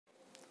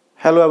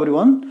Hello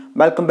everyone,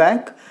 welcome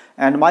back,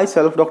 and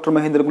myself Dr.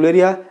 Mahendra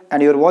Guleria,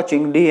 and you are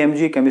watching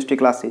DMG chemistry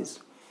classes.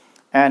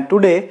 And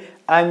today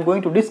I am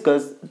going to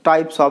discuss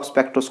types of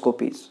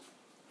spectroscopies.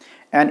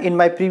 And in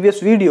my previous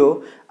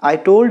video I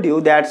told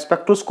you that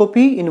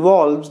spectroscopy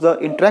involves the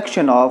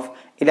interaction of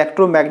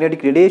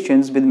electromagnetic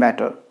radiations with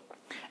matter,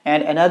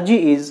 and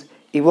energy is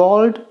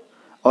evolved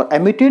or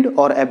emitted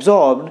or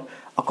absorbed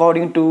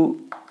according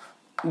to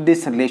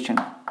this relation,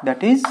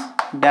 that is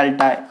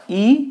delta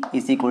E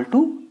is equal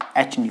to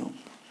h nu,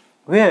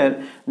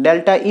 where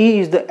delta E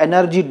is the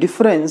energy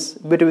difference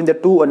between the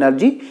two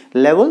energy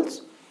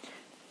levels,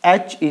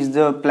 h is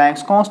the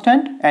Planck's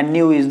constant and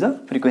nu is the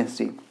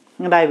frequency,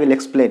 and I will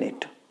explain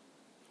it.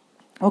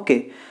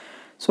 Okay,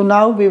 so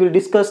now we will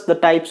discuss the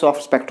types of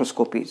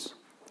spectroscopies.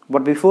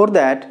 But before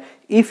that,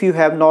 if you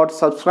have not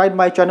subscribed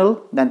my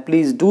channel, then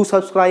please do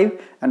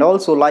subscribe and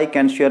also like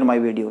and share my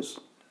videos.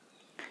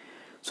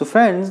 So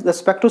friends, the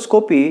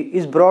spectroscopy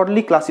is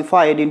broadly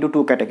classified into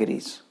two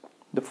categories.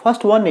 The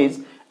first one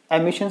is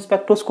emission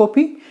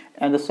spectroscopy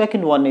and the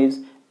second one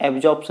is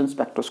absorption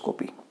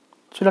spectroscopy.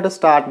 So let us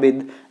start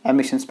with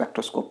emission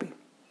spectroscopy.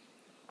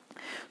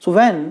 So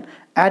when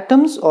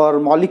atoms or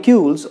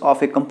molecules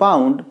of a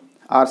compound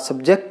are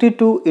subjected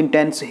to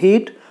intense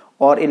heat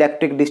or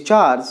electric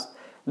discharge,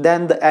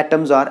 then the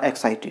atoms are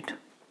excited.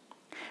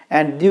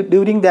 And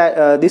during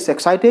this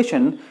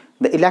excitation,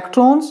 the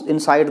electrons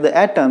inside the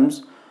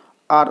atoms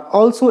are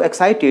also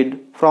excited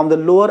from the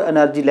lower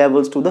energy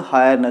levels to the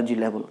higher energy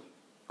level,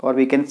 or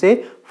we can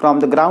say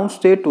from the ground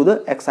state to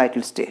the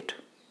excited state.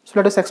 So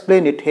let us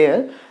explain it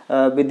here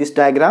with this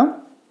diagram.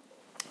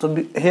 So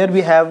here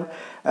we have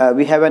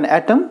an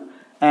atom,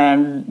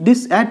 and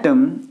this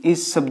atom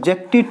is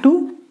subjected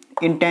to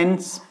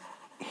intense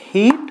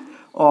heat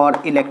or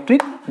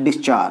electric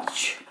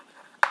discharge.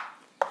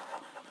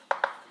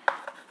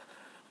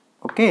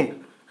 Okay,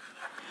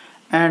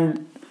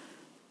 and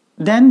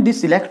then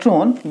this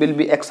electron will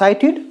be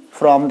excited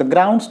from the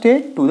ground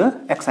state to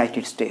the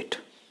excited state,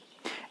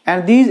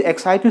 and these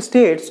excited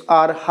states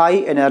are high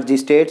energy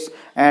states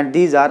and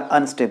these are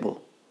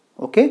unstable.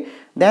 Okay,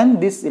 then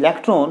this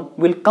electron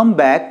will come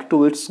back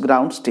to its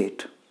ground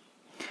state,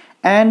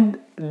 and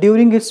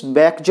during its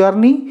back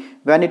journey,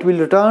 when it will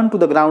return to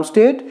the ground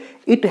state,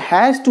 it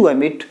has to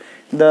emit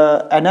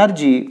the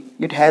energy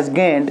it has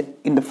gained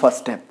in the first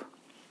step.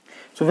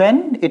 So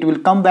when it will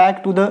come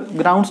back to the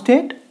ground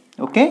state,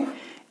 okay,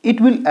 it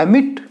will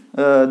emit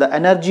the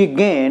energy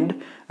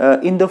gained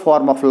in the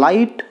form of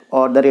light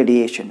or the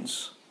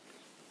radiations.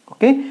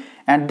 Okay,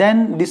 and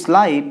then this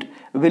light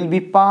will be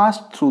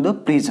passed through the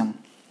prism,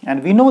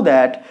 and we know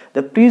that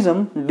the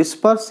prism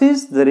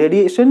disperses the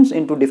radiations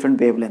into different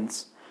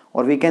wavelengths,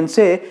 or we can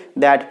say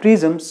that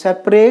prism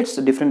separates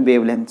different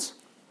wavelengths.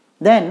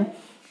 Then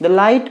the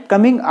light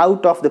coming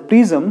out of the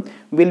prism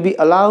will be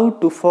allowed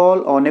to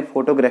fall on a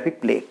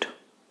photographic plate.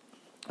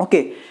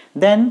 Okay,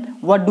 then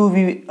what do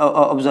we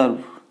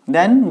observe?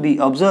 Then we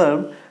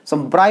observe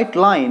some bright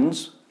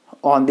lines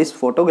on this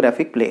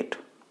photographic plate,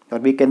 or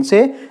we can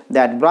say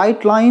that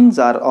bright lines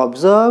are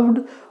observed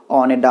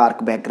on a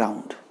dark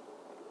background,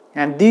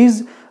 and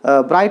these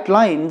bright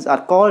lines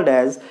are called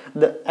as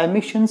the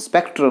emission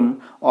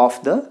spectrum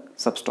of the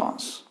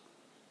substance.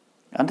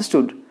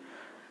 Understood?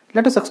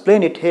 Let us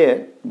explain it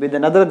here with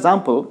another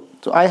example.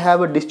 So I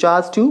have a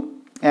discharge tube,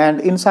 and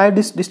inside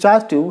this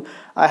discharge tube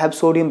I have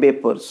sodium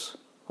vapors,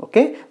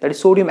 okay, that is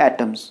sodium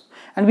atoms,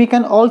 and we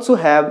can also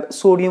have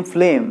sodium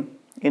flame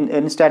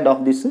instead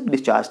of this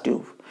discharge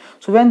tube.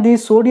 So when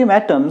these sodium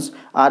atoms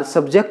are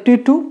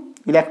subjected to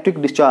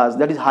electric discharge,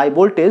 that is high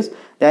voltage,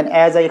 then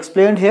as I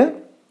explained here,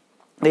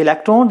 the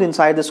electrons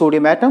inside the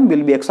sodium atom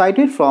will be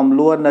excited from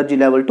lower energy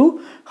level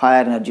to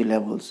higher energy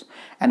levels,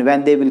 and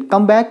when they will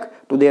come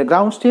back to their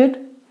ground state,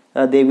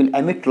 they will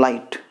emit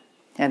light,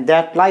 and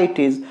that light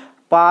is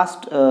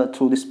passed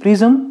through this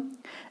prism,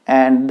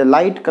 and the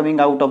light coming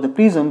out of the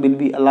prism will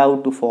be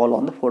allowed to fall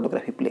on the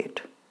photographic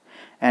plate.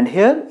 And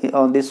here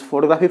on this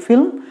photographic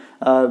film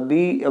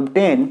we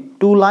obtain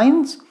two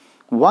lines.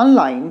 One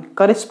line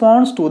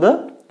corresponds to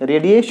the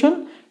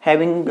radiation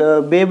having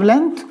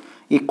wavelength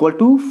equal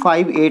to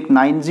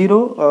 5890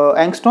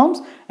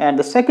 angstroms, and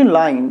the second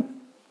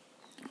line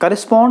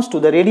corresponds to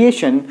the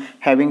radiation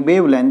having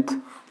wavelength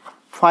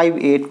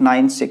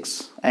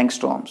 5896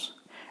 angstroms,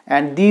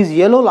 and these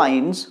yellow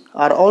lines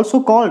are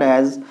also called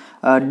as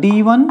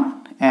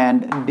D1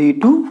 and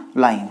D2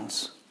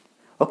 lines.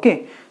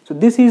 Okay, so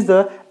this is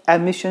the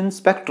emission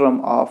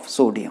spectrum of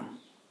sodium.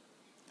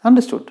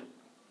 Understood?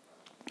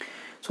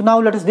 So now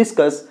let us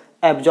discuss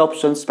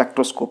absorption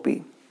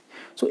spectroscopy.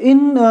 So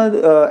in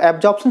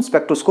absorption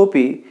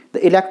spectroscopy,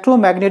 the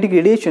electromagnetic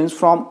radiations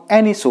from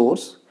any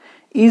source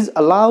is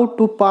allowed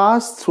to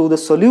pass through the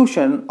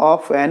solution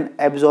of an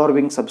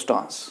absorbing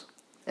substance.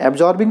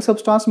 Absorbing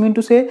substance means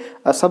to say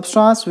a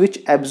substance which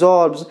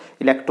absorbs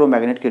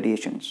electromagnetic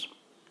radiations.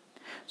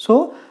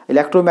 So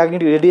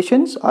electromagnetic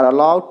radiations are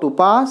allowed to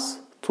pass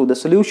through the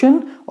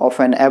solution of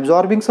an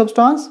absorbing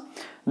substance.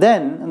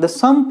 Then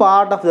some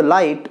part of the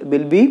light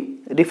will be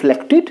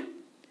reflected,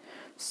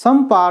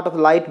 some part of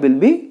light will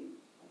be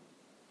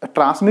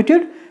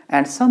transmitted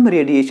and some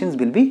radiations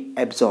will be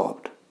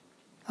absorbed.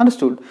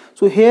 Understood?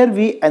 So here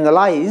we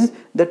analyze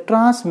the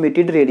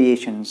transmitted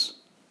radiations.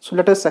 So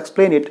let us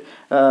explain it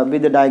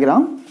with the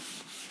diagram.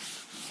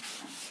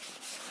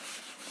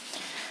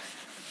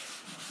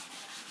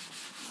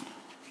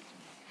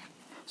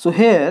 So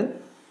here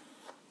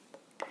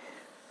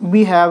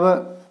we have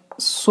a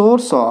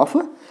source of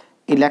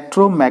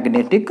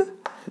electromagnetic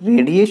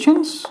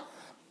radiations.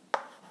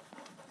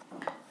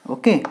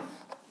 Okay,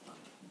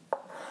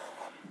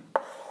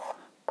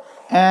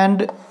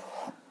 and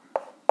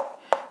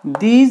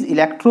these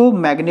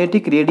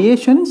electromagnetic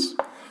radiations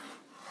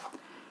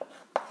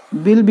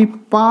will be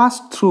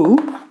passed through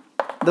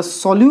the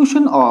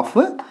solution of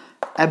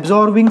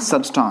absorbing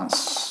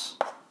substance,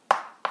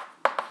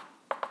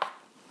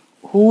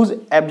 whose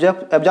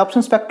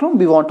absorption spectrum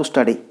we want to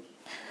study.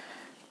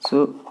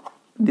 So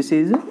this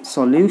is a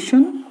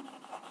solution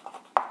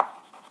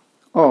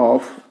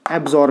of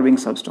absorbing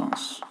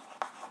substance.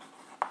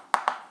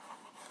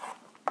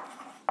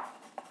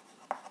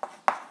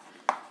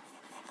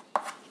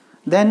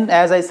 Then,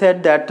 as I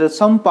said, that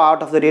some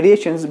part of the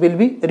radiations will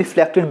be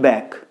reflected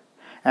back,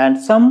 and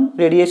some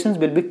radiations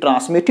will be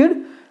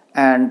transmitted,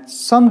 and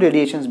some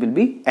radiations will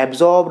be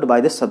absorbed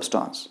by the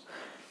substance.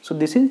 So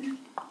this is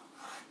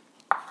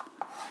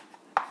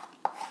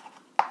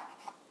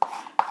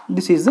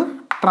the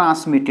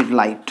transmitted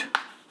light.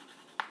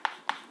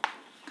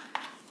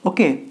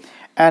 Okay,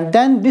 and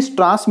then this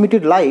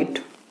transmitted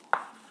light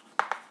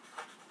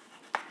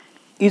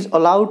is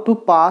allowed to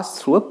pass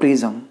through a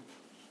prism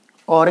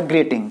or a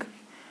grating.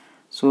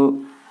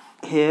 So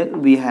here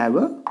we have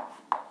a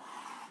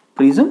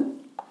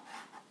prism,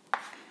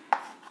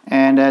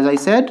 and as I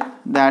said,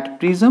 that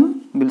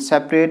prism will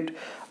separate,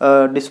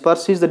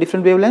 disperses the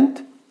different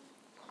wavelength.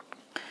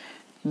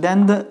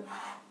 Then the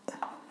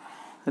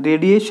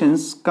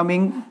radiations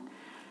coming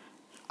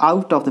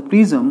out of the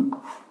prism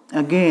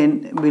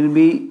again will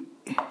be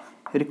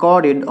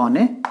recorded on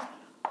a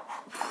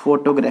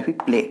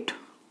photographic plate.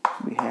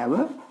 We have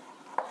a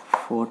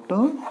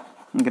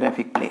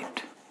photographic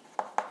plate.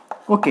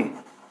 Okay,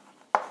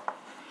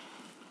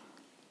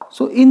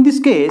 so in this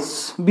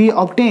case we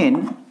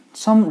obtain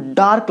some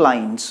dark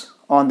lines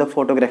on the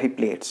photographic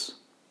plates,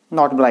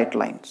 not bright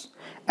lines,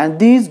 and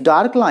these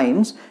dark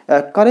lines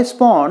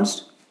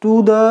corresponds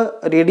to the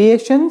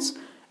radiations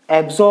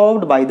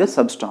absorbed by the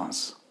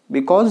substance,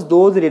 because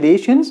those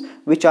radiations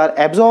which are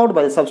absorbed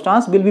by the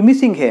substance will be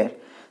missing here.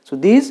 So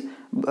these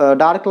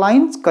dark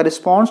lines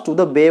corresponds to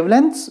the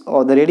wavelengths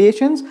or the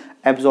radiations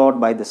absorbed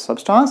by the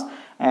substance,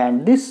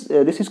 and this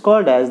is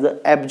called as the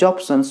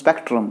absorption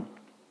spectrum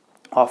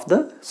of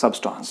the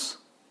substance.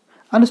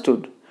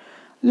 Understood?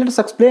 Let us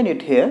explain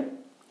it here.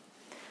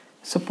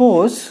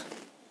 Suppose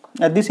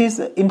this is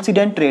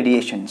incident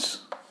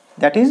radiations,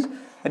 that is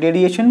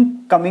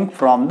radiation coming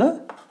from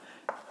the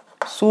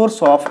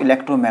source of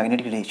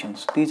electromagnetic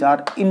radiations. These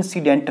are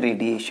incident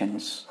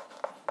radiations.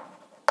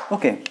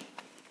 Okay,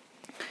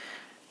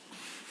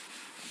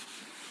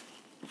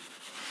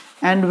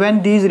 and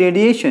when these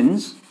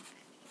radiation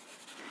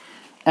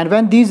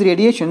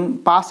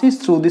passes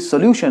through this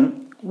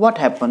solution, what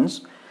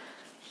happens?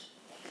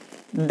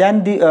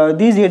 Then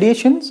these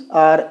radiations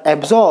are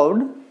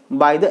absorbed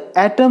by the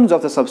atoms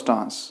of the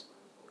substance.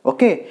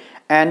 Okay,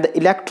 and the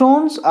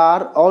electrons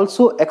are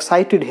also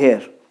excited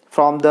here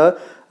from the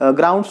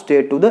ground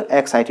state to the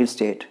excited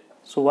state.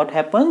 So what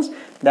happens?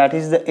 That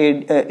is,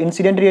 the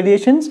incident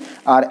radiations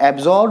are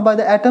absorbed by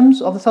the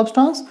atoms of the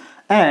substance,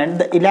 and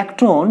the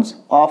electrons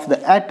of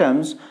the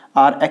atoms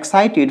are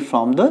excited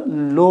from the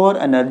lower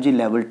energy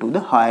level to the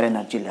higher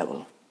energy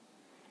level.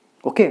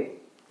 Okay,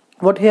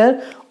 but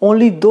here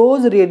only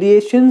those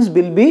radiations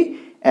will be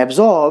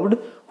absorbed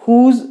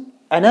whose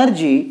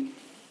energy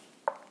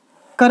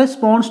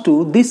corresponds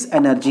to this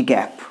energy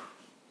gap.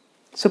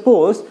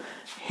 Suppose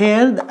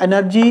here the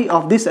energy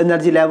of this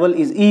energy level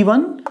is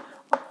E1,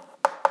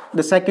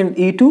 the second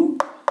E2,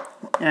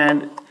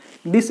 and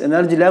this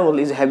energy level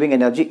is having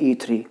energy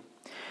E3.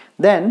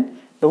 Then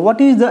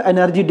what is the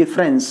energy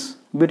difference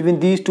between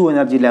these two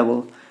energy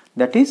level?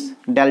 That is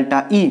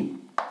delta E.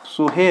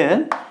 So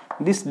here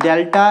this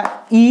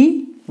delta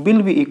E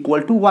will be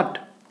equal to what?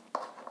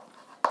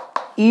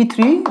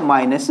 E3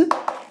 minus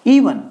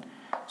E1.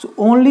 So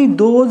only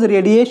those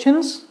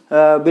radiations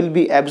will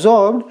be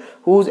absorbed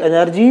whose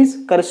energies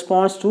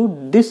corresponds to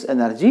this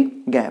energy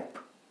gap.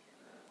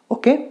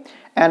 Okay,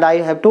 and I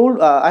have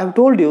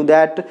told you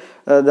that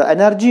the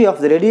energy of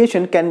the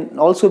radiation can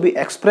also be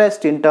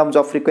expressed in terms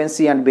of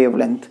frequency and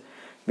wavelength,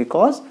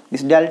 because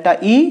this delta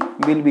E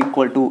will be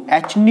equal to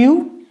h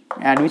nu,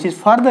 and which is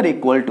further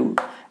equal to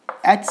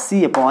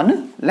hc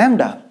upon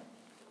lambda.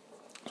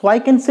 So I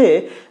can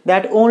say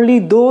that only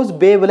those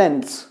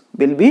wavelengths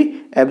will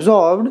be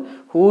absorbed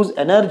whose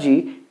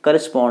energy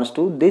corresponds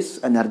to this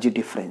energy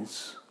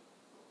difference.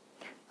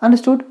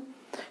 Understood?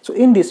 So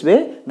in this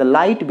way the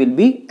light will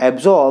be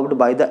absorbed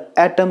by the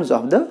atoms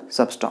of the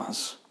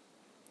substance.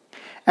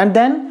 And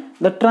then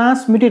the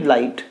transmitted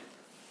light,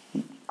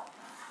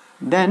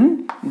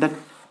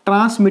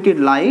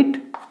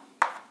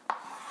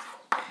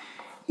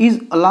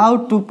 is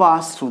allowed to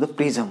pass through the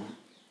prism.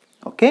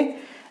 Okay,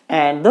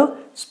 and the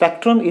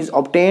spectrum is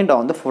obtained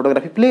on the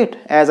photography plate,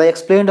 as I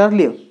explained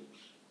earlier.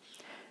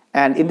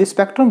 And in the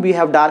spectrum we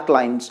have dark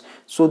lines.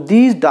 So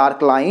these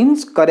dark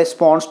lines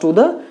corresponds to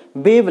the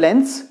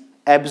wavelengths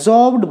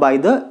absorbed by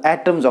the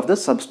atoms of the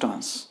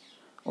substance.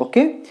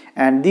 Okay,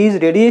 and these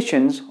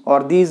radiations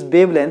or these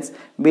wavelengths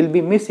will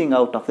be missing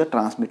out of the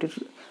transmitted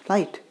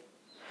light.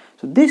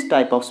 So this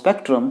type of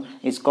spectrum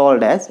is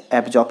called as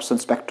absorption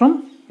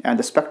spectrum, and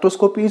the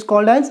spectroscopy is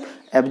called as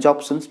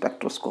absorption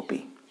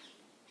spectroscopy.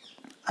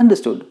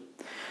 Understood?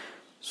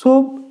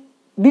 So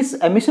this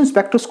emission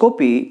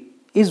spectroscopy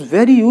is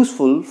very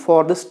useful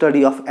for the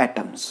study of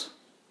atoms.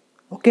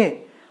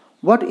 Okay,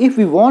 what if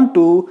we want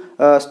to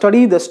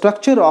study the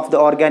structure of the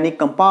organic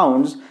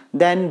compounds,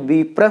 then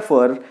we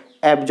prefer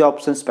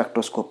absorption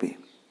spectroscopy.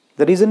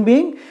 The reason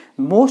being,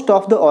 most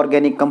of the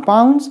organic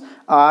compounds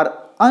are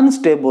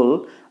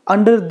unstable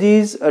under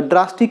these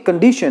drastic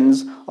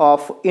conditions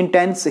of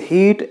intense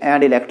heat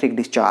and electric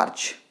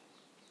discharge,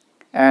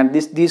 and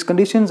these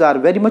conditions are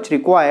very much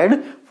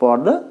required for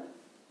the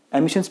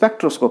emission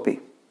spectroscopy.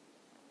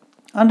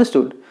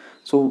 Understood?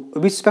 So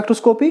which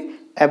spectroscopy?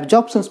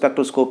 Absorption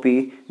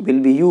spectroscopy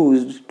will be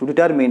used to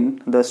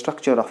determine the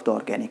structure of the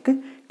organic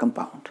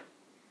compound.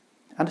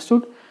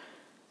 Understood?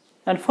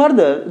 And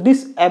further,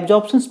 this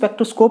absorption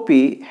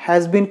spectroscopy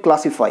has been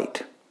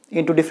classified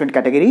into different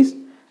categories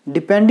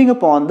depending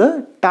upon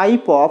the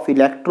type of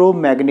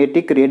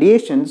electromagnetic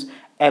radiations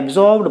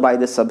absorbed by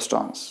the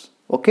substance.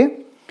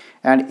 Okay,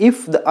 and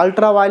if the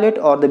ultraviolet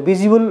or the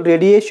visible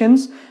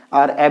radiations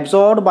are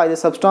absorbed by the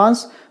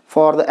substance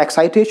for the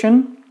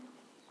excitation,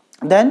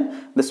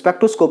 then the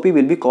spectroscopy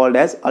will be called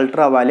as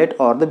ultraviolet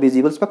or the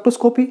visible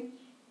spectroscopy.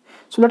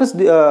 So let us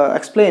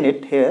explain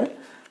it here,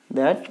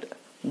 that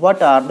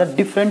what are the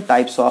different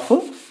types of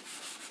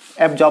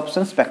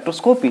absorption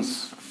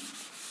spectroscopies.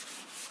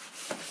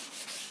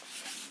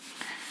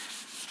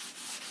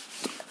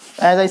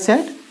 As I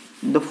said,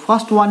 the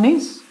first one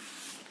is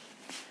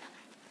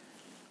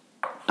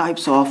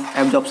types of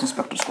absorption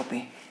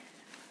spectroscopy.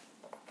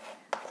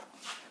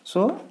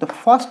 So the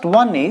first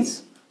one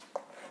is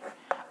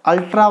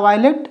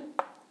ultraviolet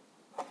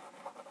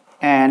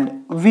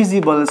and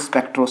visible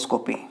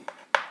spectroscopy.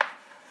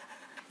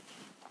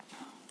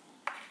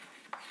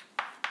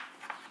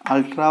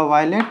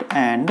 Ultraviolet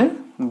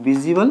and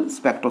visible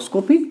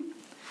spectroscopy.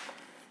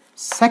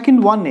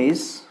 Second one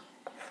is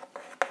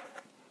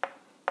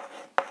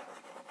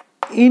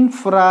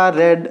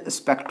infrared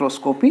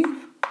spectroscopy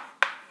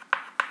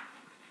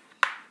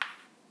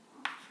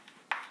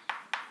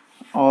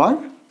or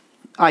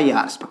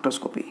IR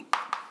spectroscopy.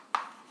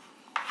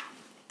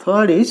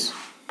 Third is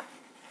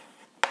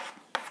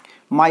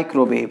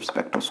microwave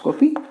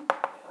spectroscopy.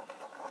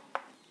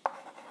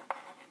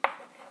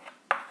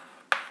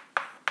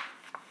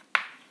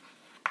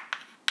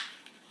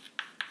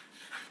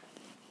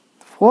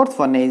 Fourth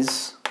one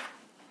is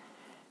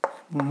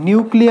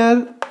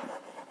nuclear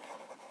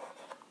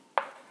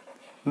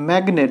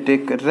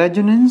magnetic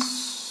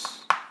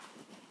resonance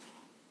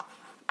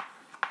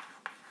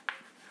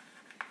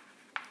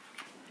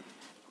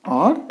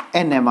or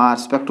NMR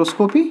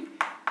spectroscopy.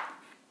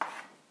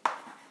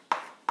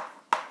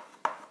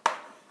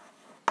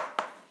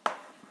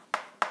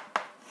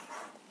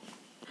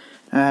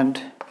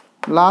 And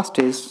last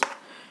is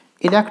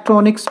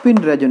electronic spin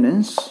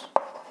resonance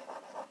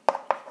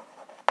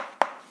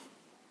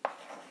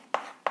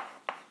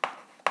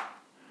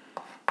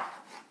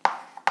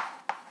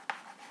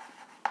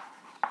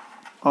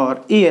or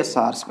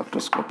ESR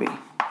spectroscopy.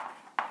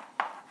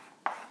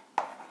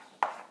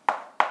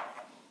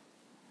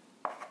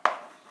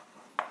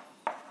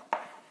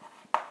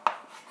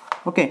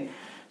 Okay,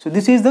 so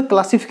this is the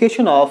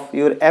classification of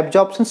your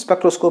absorption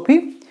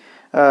spectroscopy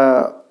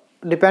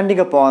depending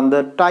upon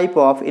the type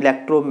of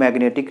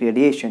electromagnetic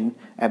radiation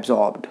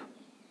absorbed.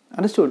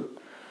 Understood?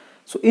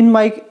 So in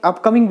my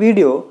upcoming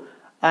video,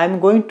 I am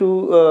going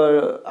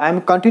to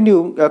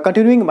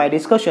continuing my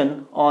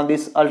discussion on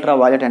this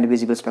ultraviolet and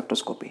visible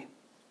spectroscopy.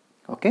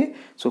 Okay,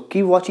 so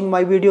keep watching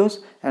my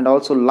videos and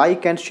also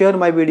like and share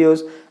my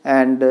videos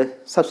and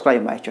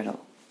subscribe my channel.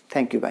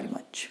 Thank you very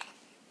much.